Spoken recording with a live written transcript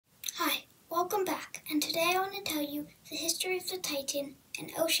Today I want to tell you the history of the Titan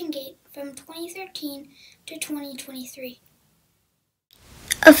and OceanGate from 2013 to 2023.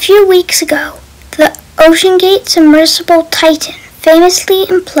 A few weeks ago, the OceanGate submersible Titan famously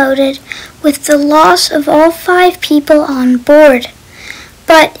imploded with the loss of all 5 people on board.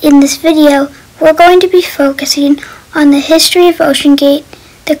 But in this video, we're going to be focusing on the history of OceanGate,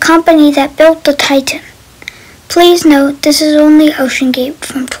 the company that built the Titan. Please note this is only OceanGate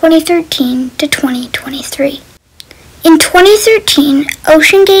from 2013 to 2023. In 2013,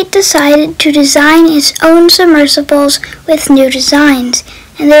 OceanGate decided to design its own submersibles with new designs,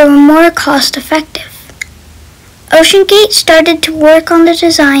 and they were more cost-effective. OceanGate started to work on the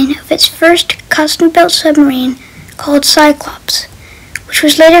design of its first custom-built submarine called Cyclops, which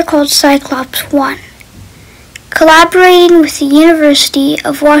was later called Cyclops 1, collaborating with the University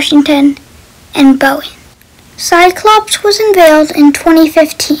of Washington and Boeing. Cyclops was unveiled in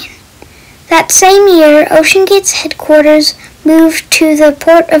 2015. That same year, OceanGate's headquarters moved to the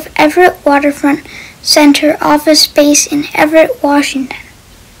Port of Everett Waterfront Center office space in Everett, Washington.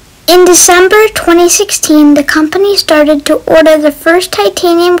 In December 2016, the company started to order the first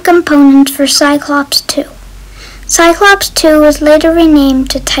titanium components for Cyclops 2. Cyclops 2 was later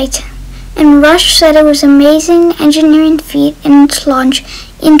renamed to Titan, and Rush said it was an amazing engineering feat in its launch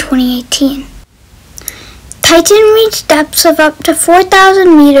in 2018. Titan reached depths of up to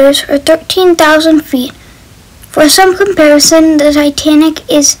 4,000 meters or 13,000 feet. For some comparison, the Titanic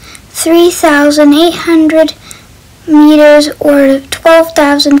is 3,800 meters or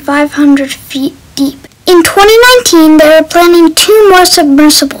 12,500 feet deep. In 2019, they were planning 2 more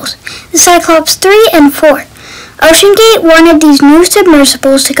submersibles, the Cyclops 3 and 4. OceanGate wanted these new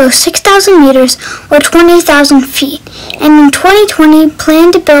submersibles to go 6,000 meters or 20,000 feet, and in 2020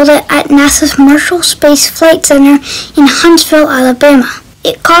 planned to build it at NASA's Marshall Space Flight Center in Huntsville, Alabama.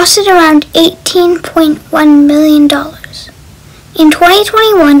 It costed around $18.1 million. In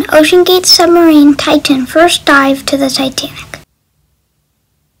 2021, OceanGate's submarine Titan first dived to the Titanic.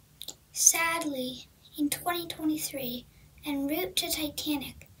 Sadly, in 2023, en route to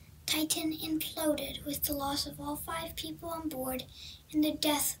Titanic, Titan imploded with the loss of all 5 people on board and the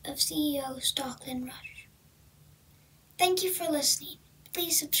death of CEO Stockland Rush. Thank you for listening.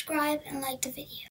 Please subscribe and like the video.